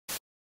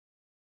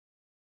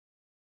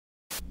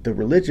The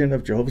religion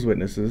of Jehovah's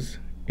Witnesses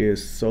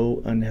is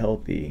so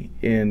unhealthy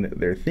in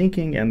their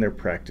thinking and their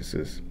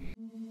practices.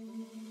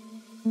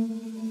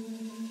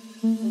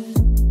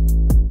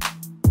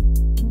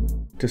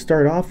 To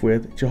start off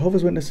with,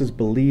 Jehovah's Witnesses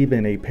believe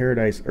in a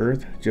paradise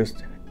earth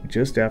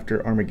just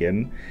after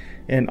Armageddon,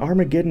 and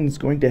Armageddon is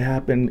going to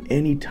happen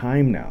any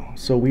time now.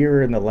 So we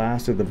are in the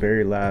last of the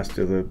very last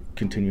of the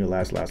continual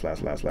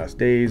last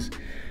days.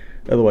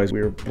 Otherwise,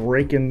 we're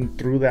breaking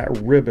through that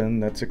ribbon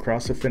that's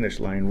across the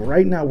finish line.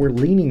 Right now, we're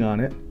leaning on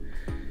it,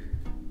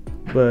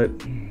 but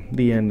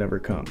the end never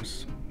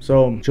comes.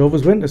 So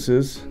Jehovah's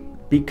Witnesses,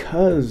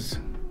 because,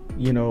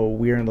 we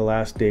are in the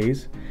last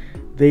days,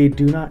 they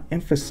do not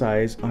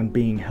emphasize on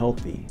being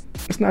healthy.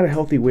 It's not a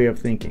healthy way of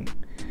thinking.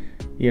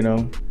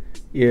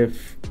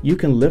 If you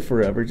can live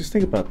forever, just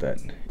think about that.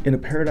 In a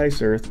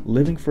paradise earth,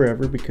 living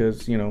forever,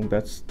 because,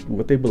 that's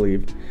what they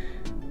believe.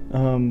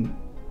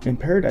 In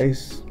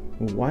paradise,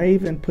 why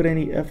even put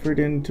any effort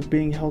into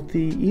being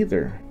healthy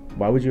either?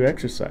 Why would you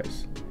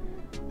exercise?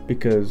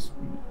 Because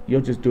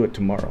you'll just do it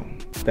tomorrow.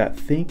 That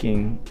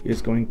thinking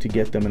is going to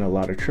get them in a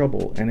lot of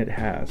trouble, and it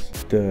has.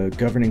 The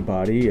governing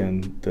body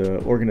and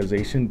the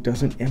organization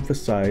doesn't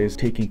emphasize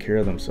taking care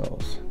of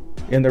themselves.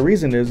 And the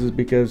reason is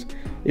because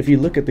if you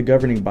look at the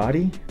governing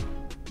body,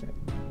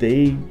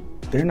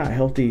 they're not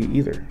healthy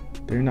either.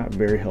 They're not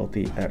very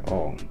healthy at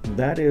all.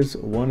 That is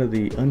one of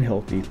the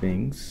unhealthy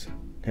things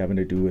having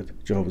to do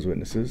with Jehovah's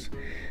Witnesses.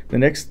 The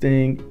next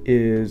thing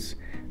is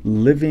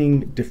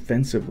living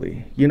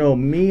defensively.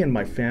 Me and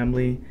my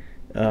family,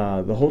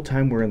 the whole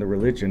time we're in the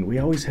religion, we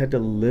always had to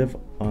live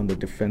on the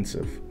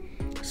defensive.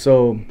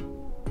 So,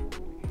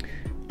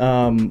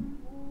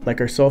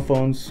 like our cell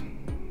phones,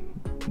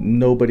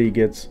 nobody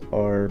gets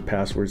our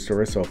passwords to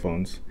our cell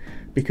phones,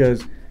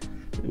 because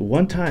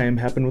one time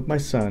happened with my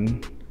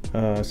son.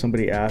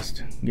 Somebody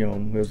asked, it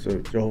was a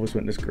Jehovah's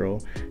Witness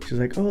girl. She's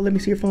like, "Oh, let me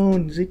see your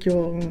phone."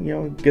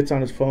 Ezekiel, gets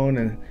on his phone,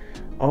 and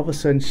all of a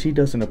sudden she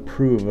doesn't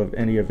approve of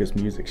any of his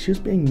music. She was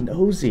being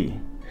nosy.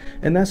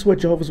 And that's what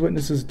Jehovah's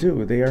Witnesses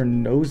do. They are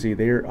nosy.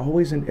 They are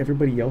always in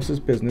everybody else's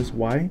business.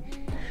 Why?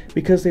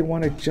 Because they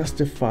want to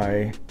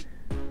justify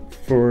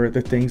for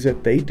the things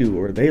that they do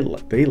or they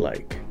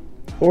like.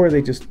 Or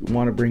they just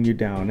want to bring you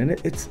down. And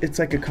it's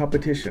like a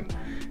competition.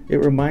 It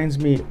reminds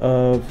me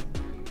of,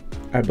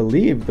 I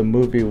believe the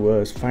movie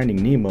was Finding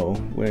Nemo,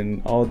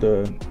 when all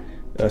the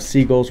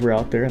seagulls were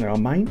out there and they're all,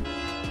 "Mine?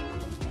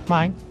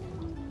 Mine."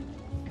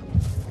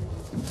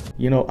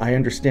 I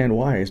understand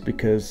why. It's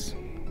because,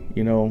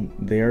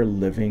 they are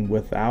living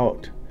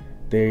without.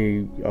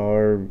 They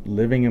are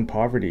living in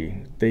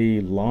poverty. They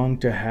long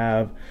to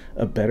have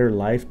a better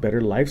life, better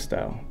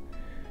lifestyle.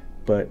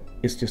 But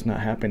it's just not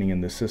happening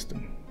in this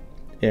system.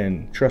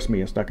 And trust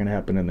me, it's not going to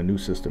happen in the new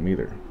system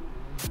either.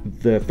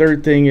 The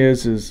third thing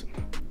is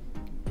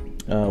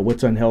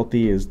what's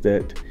unhealthy is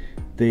that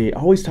they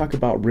always talk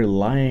about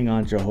relying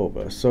on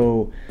Jehovah.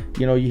 So,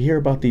 you hear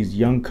about these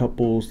young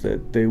couples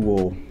that they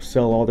will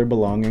sell all their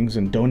belongings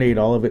and donate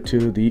all of it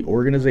to the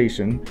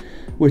organization,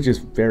 which is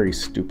very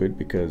stupid,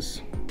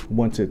 because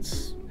once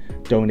it's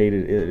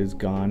donated, it is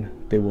gone.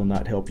 They will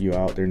not help you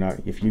out.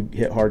 If you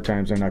hit hard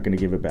times, they're not going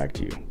to give it back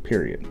to you,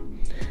 period.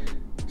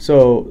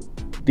 So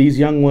these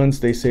young ones,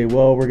 they say,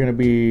 well, we're going to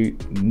be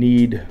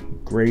need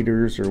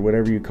graders, or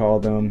whatever you call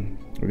them.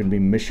 We're going to be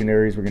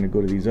missionaries. We're going to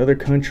go to these other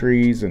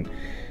countries, and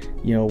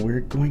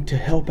we're going to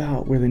help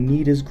out where the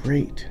need is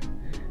great.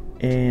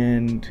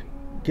 And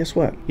guess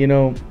what?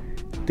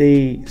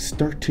 They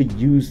start to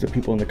use the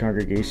people in the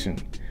congregation.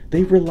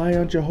 They rely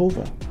on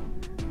Jehovah.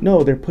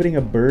 No, they're putting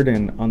a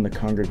burden on the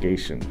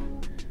congregation.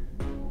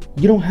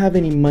 You don't have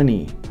any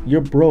money.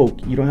 You're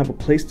broke. You don't have a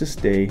place to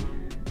stay.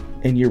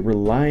 And you're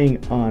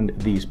relying on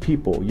these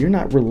people. You're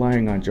not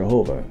relying on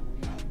Jehovah.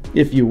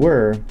 If you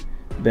were,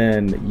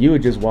 then you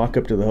would just walk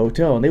up to the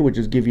hotel and they would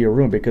just give you a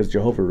room because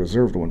Jehovah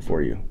reserved one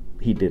for you.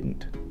 He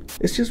didn't.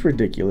 It's just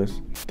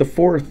ridiculous. The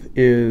fourth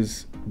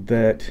is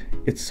that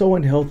it's so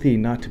unhealthy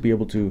not to be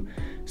able to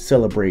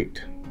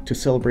celebrate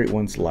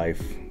one's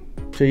life,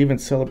 to even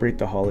celebrate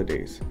the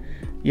holidays.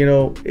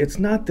 It's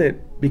not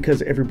that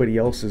because everybody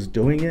else is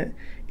doing it.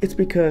 It's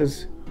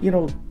because,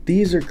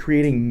 these are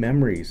creating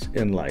memories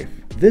in life.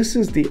 This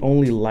is the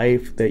only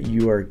life that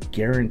you are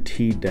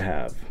guaranteed to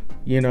have.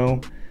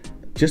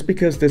 Just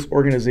because this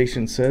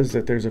organization says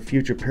that there's a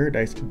future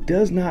paradise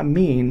does not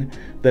mean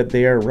that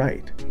they are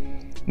right.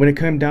 When it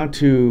came down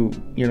to,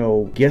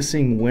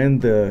 guessing when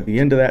the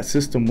end of that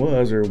system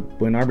was, or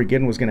when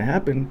Armageddon was going to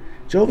happen,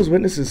 Jehovah's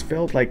Witnesses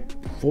failed like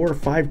 4 or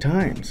 5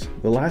 times.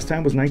 The last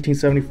time was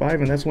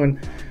 1975, and that's when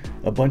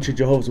a bunch of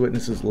Jehovah's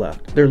Witnesses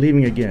left. They're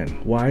leaving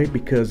again. Why?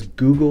 Because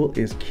Google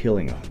is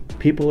killing them.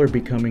 People are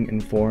becoming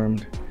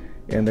informed,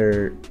 and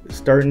they're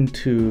starting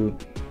to,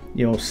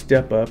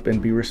 step up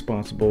and be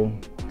responsible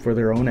for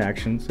their own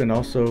actions, and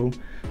also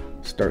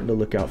starting to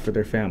look out for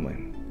their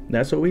family.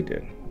 That's what we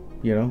did.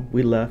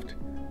 We left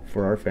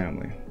for our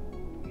family.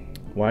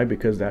 Why?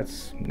 Because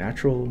that's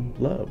natural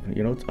love.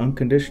 It's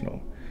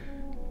unconditional.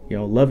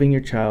 Loving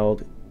your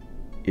child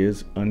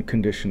is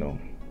unconditional.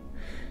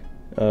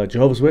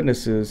 Jehovah's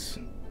Witnesses,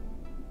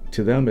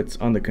 to them, it's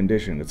on the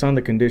condition. It's on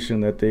the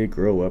condition that they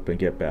grow up and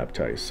get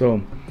baptized.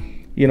 So,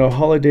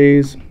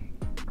 holidays,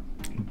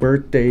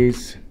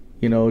 birthdays,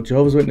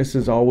 Jehovah's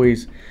Witnesses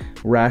always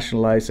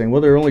rationalize saying,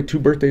 well, there are only 2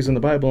 birthdays in the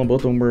Bible and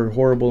both of them were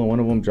horrible, and one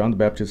of them, John the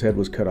Baptist's head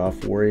was cut off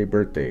for a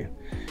birthday.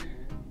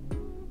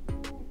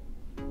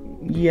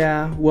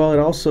 Yeah, well, it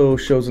also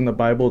shows in the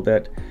Bible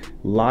that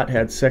Lot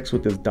had sex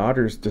with his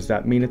daughters. Does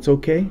that mean it's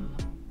okay?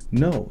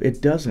 No,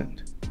 it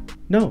doesn't.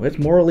 No, it's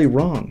morally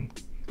wrong.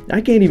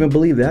 I can't even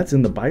believe that's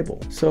in the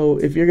Bible. So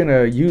if you're going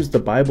to use the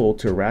Bible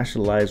to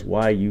rationalize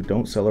why you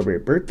don't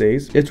celebrate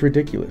birthdays, it's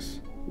ridiculous.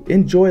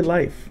 Enjoy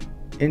life.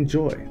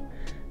 Enjoy.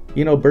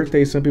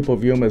 Birthdays, some people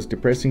view them as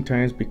depressing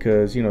times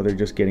because, they're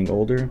just getting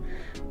older.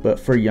 But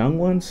for young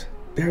ones,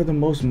 they're the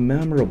most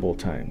memorable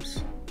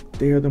times.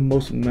 They are the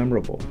most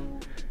memorable.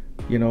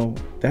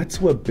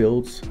 That's what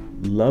builds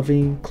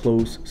loving,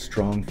 close,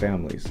 strong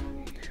families.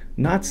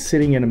 Not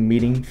sitting in a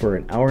meeting for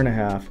an hour and a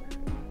half,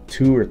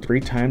 2 or 3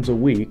 times a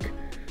week,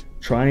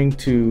 trying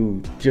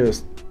to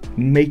just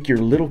make your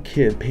little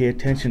kid pay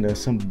attention to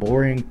some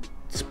boring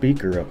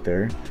speaker up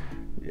there.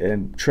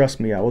 And trust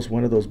me, I was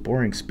one of those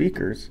boring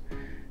speakers.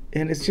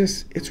 And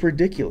it's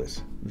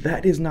ridiculous.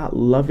 That is not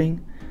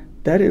loving.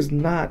 That is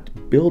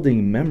not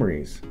building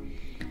memories.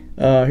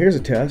 Here's a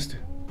test.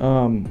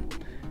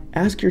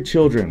 Ask your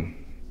children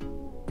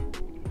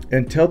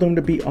and tell them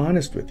to be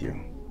honest with you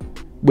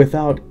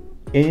without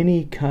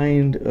any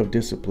kind of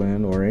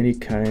discipline or any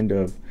kind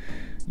of,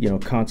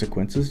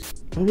 consequences.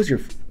 What was your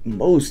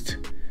most,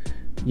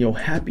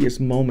 happiest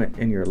moment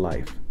in your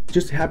life?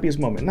 Just happiest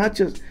moment,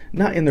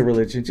 not in the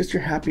religion, just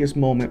your happiest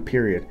moment,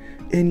 period,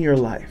 in your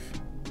life.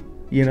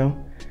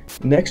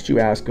 Next you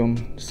ask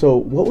them, so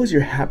what was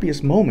your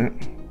happiest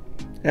moment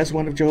as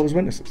one of Jehovah's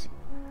Witnesses?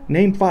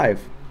 Name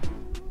 5.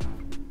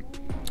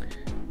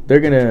 They're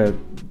gonna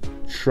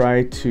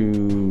try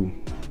to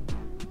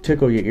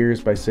tickle your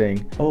ears by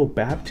saying, oh,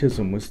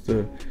 baptism was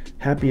the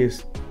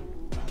happiest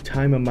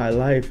time of my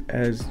life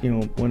as,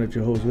 one of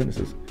Jehovah's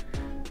Witnesses.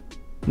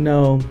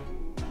 No.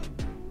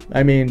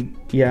 I mean,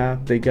 yeah,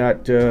 they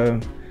got,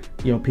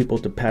 people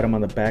to pat them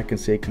on the back and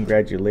say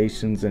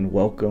congratulations and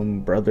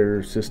welcome,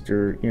 brother,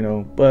 sister,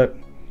 but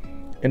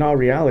in all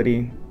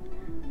reality,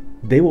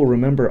 they will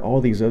remember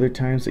all these other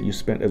times that you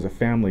spent as a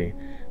family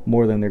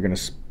more than they're going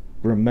to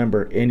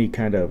remember any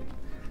kind of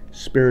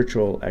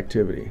spiritual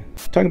activity.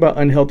 Talking about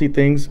unhealthy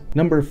things,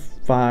 number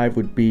 5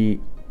 would be,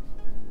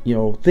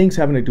 things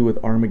having to do with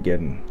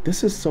Armageddon.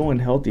 This is so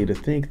unhealthy to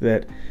think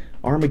that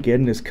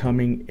Armageddon is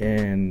coming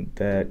and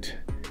that,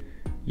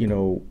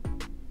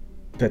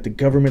 that the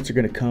governments are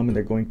going to come and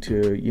they're going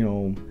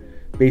to,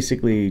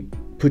 basically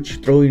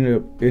throw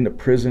you into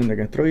prison. They're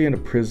going to throw you into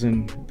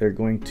prison. They're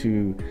going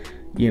to,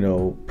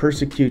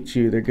 persecute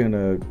you.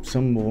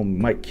 Some of them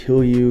might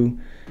kill you.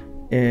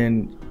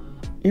 And,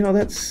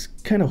 that's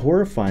kind of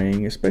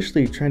horrifying,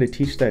 especially trying to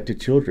teach that to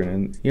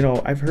children. And,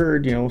 I've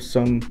heard,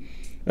 some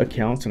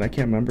accounts, and I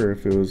can't remember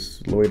if it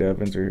was Lloyd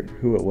Evans or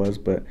who it was,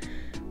 but,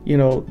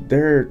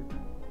 their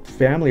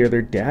family or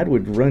their dad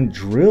would run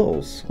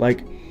drills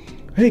like,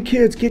 hey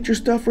kids, get your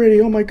stuff ready.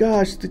 Oh my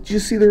gosh, did you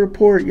see the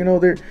report?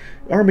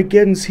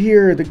 Armageddon's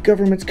here. The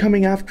government's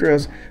coming after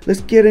us. Let's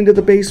get into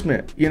the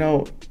basement,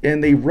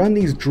 and they run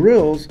these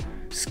drills,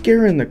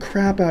 scaring the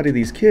crap out of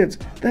these kids.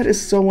 That is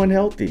so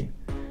unhealthy.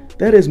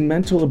 That is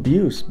mental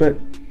abuse. But,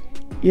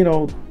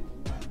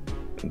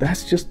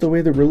 that's just the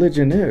way the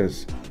religion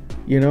is.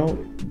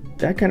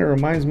 That kind of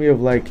reminds me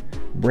of like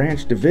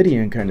Branch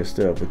Davidian kind of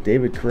stuff with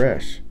David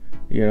Koresh,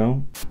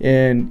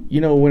 And,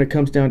 when it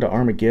comes down to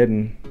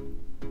Armageddon,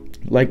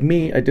 like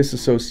me, I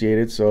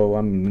disassociated, so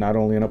I'm not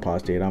only an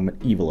apostate, I'm an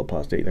evil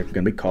apostate. They're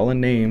going to be calling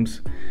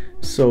names,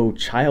 so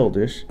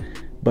childish.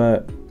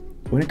 But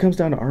when it comes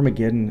down to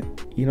Armageddon,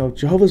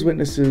 Jehovah's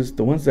Witnesses,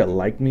 the ones that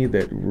like me,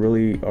 that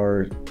really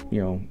are,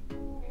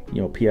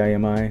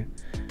 PIMI,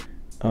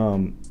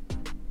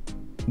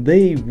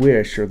 they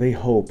wish or they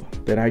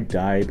hope that I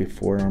die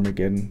before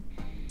Armageddon.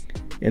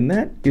 And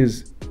that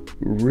is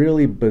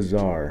really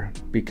bizarre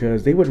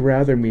because they would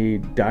rather me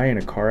die in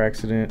a car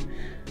accident.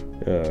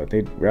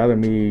 They'd rather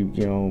me,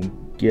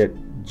 get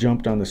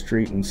jumped on the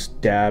street and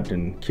stabbed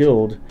and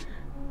killed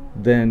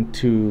than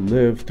to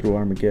live through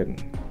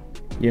Armageddon.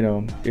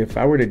 If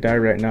I were to die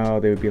right now,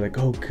 they would be like,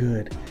 oh,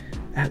 good.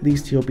 At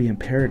least he'll be in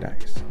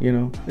paradise.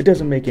 It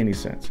doesn't make any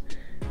sense.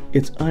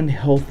 It's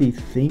unhealthy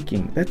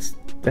thinking.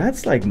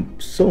 That's like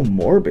so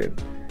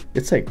morbid.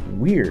 It's like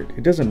weird.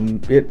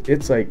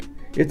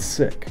 It's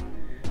sick.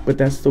 But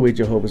that's the way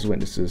Jehovah's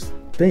Witnesses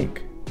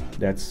think.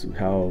 That's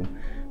how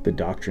the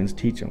doctrines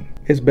teach them.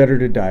 It's better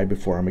to die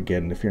before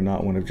Armageddon if you're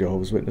not one of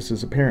Jehovah's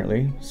Witnesses,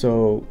 apparently.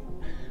 So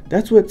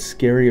that's what's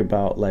scary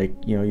about, like,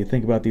 you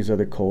think about these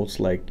other cults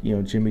like,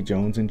 Jimmy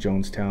Jones in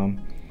Jonestown.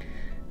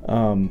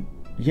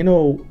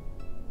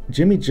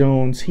 Jimmy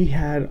Jones, he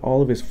had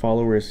all of his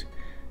followers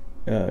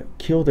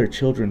kill their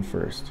children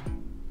first.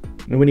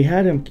 And when he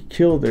had them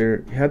kill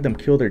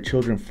their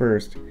children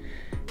first,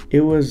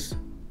 it was,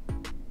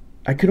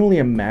 I could only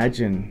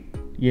imagine,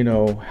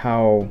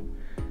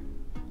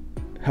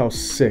 how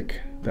sick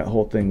that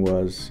whole thing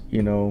was,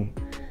 you know.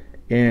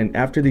 And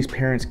after these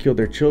parents kill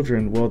their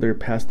children, well, they're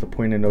past the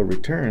point of no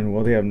return.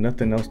 Well, they have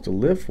nothing else to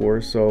live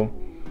for, so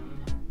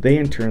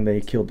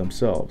they killed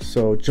themselves.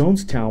 So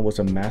Jonestown was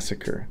a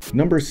massacre.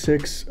 Number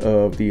 6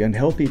 of the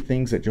unhealthy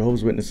things that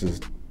Jehovah's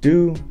Witnesses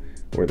do,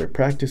 or their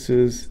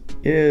practices,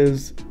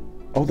 is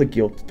all the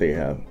guilt they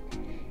have.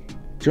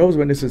 Jehovah's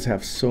Witnesses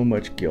have so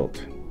much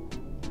guilt.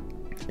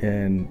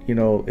 And, you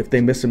know, if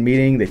they miss a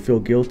meeting, they feel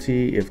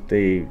guilty. If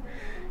they,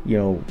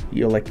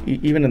 like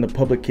even in the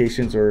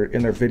publications or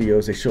in their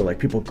videos, they show like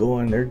people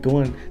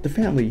the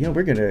family,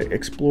 we're going to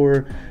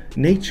explore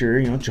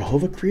nature.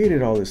 Jehovah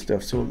created all this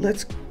stuff. So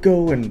let's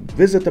go and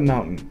visit the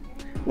mountain.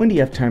 When do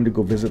you have time to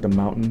go visit the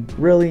mountain?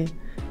 Really?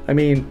 I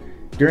mean,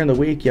 during the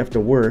week you have to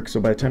work.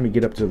 So by the time you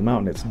get up to the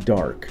mountain, it's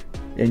dark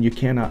and you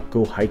cannot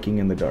go hiking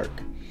in the dark.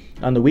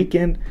 On the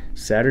weekend,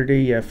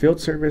 Saturday you have field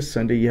service,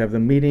 Sunday you have the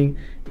meeting,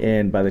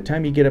 and by the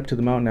time you get up to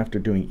the mountain after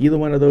doing either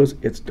one of those,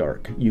 it's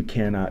dark. You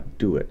cannot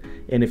do it.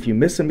 And if you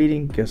miss a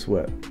meeting, guess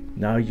what?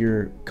 Now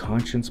your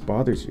conscience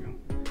bothers you.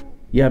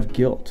 You have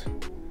guilt.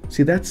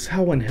 See, that's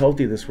how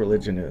unhealthy this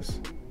religion is.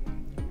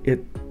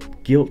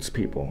 It guilts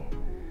people.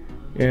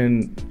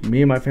 And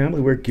me and my family,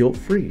 we're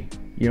guilt-free.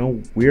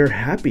 We're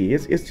happy.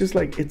 It's just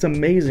like, it's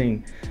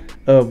amazing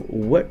of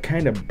what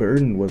kind of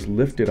burden was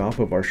lifted off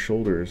of our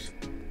shoulders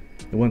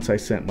once I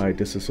sent my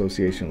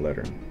disassociation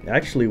letter.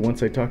 Actually,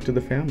 once I talked to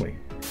the family.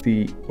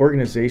 The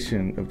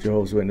organization of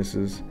Jehovah's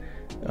Witnesses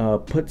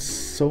puts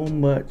so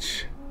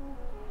much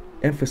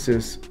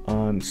emphasis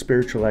on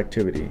spiritual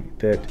activity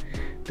that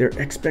their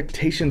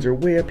expectations are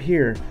way up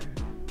here,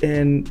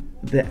 and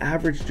the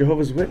average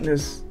Jehovah's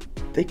Witness,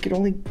 they could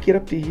only get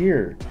up to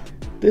here.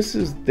 This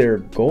is their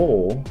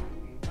goal,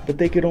 but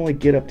they could only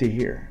get up to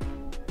here.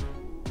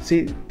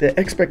 See, the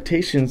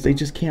expectations, they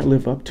just can't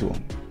live up to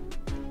them.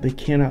 They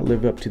cannot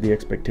live up to the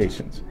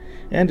expectations.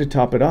 And to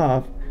top it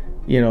off,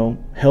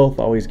 health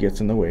always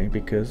gets in the way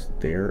because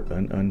they're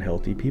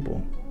unhealthy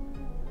people.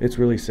 It's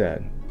really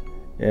sad.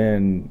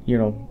 And,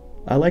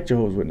 I like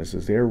Jehovah's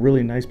Witnesses. They're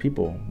really nice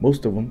people,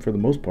 most of them for the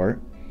most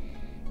part.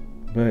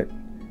 But,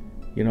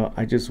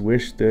 I just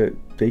wish that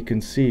they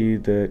can see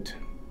that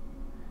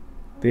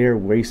they are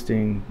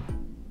wasting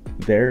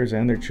theirs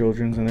and their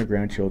children's and their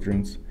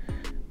grandchildren's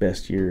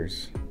best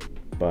years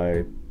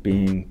by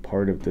being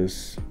part of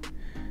this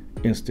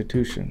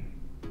institution.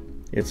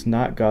 It's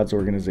not God's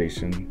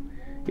organization.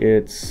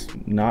 It's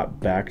not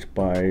backed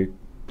by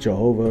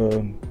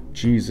Jehovah,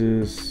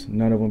 Jesus,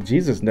 none of them.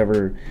 Jesus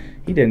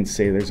he didn't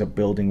say there's a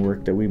building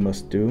work that we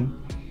must do.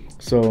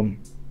 So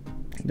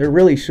there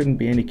really shouldn't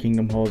be any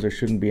kingdom halls. There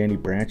shouldn't be any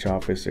branch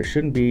office. There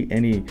shouldn't be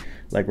any,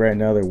 like right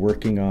now they're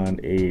working on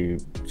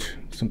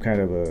some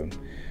kind of a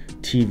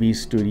TV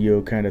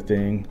studio kind of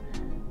thing.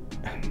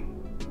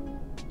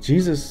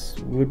 Jesus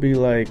would be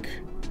like,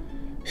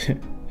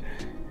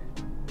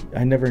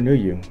 I never knew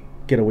you.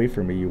 Get away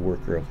from me, you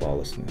worker of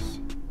lawlessness.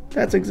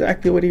 That's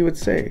exactly what he would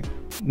say.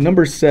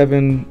 Number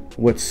 7,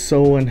 what's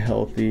so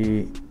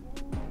unhealthy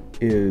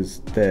is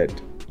that,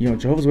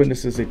 Jehovah's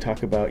Witnesses, they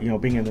talk about,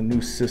 being in the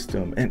new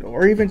system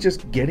or even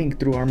just getting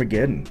through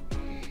Armageddon.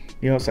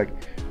 It's like,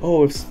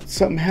 oh, if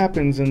something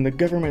happens and the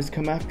government's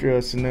come after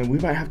us and then we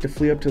might have to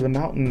flee up to the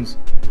mountains.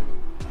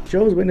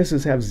 Jehovah's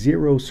Witnesses have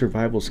 0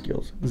 survival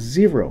skills.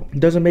 0. It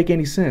doesn't make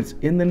any sense.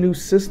 In the new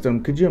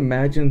system, could you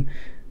imagine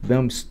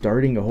them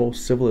starting a whole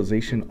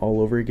civilization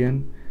all over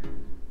again?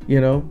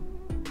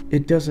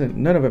 It doesn't,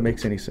 none of it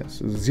makes any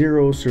sense.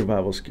 0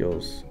 survival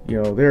skills.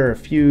 There are a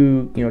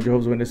few,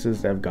 Jehovah's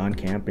Witnesses that have gone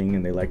camping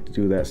and they like to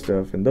do that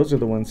stuff. And those are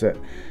the ones that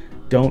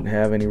don't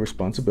have any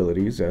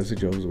responsibilities as a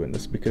Jehovah's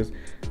Witness because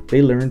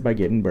they learned by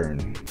getting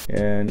burned.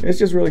 And it's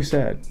just really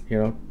sad,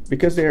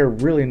 because they are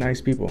really nice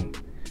people,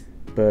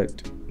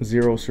 but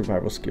 0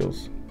 survival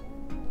skills.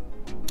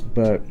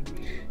 But,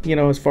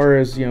 as far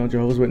as,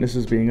 Jehovah's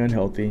Witnesses being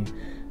unhealthy,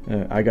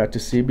 I got to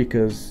see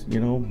because,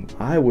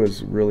 I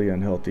was really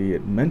unhealthy.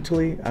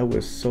 Mentally, I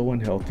was so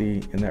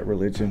unhealthy in that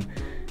religion,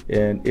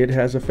 and it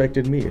has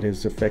affected me. It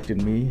has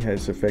affected me,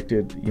 has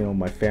affected,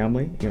 my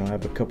family. I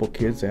have a couple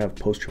kids that have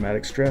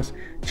post-traumatic stress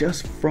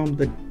just from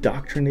the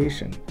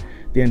indoctrination.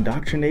 The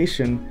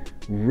indoctrination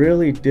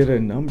really did a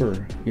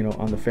number,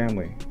 on the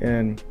family.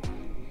 And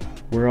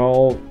we're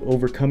all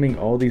overcoming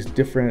all these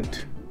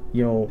different,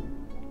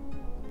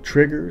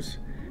 triggers,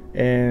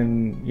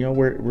 and,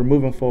 we're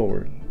moving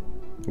forward.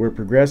 We're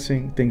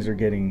progressing. Things are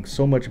getting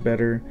so much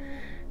better.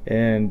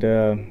 And,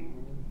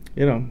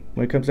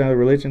 when it comes down to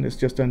religion, it's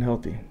just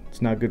unhealthy.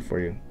 It's not good for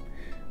you.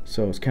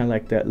 So it's kind of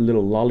like that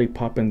little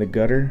lollipop in the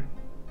gutter.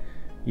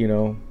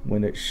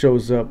 When it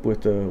shows up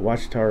with the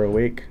watchtower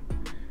awake,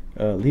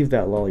 leave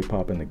that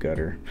lollipop in the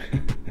gutter.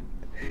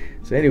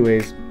 So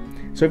anyways,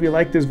 so if you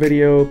like this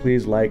video,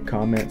 please like,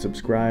 comment,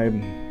 subscribe,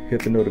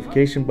 hit the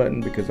notification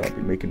button because I'll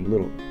be making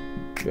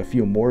a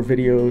few more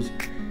videos.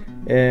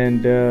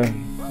 And,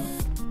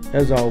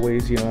 as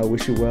always, I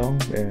wish you well,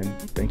 and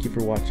thank you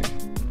for watching.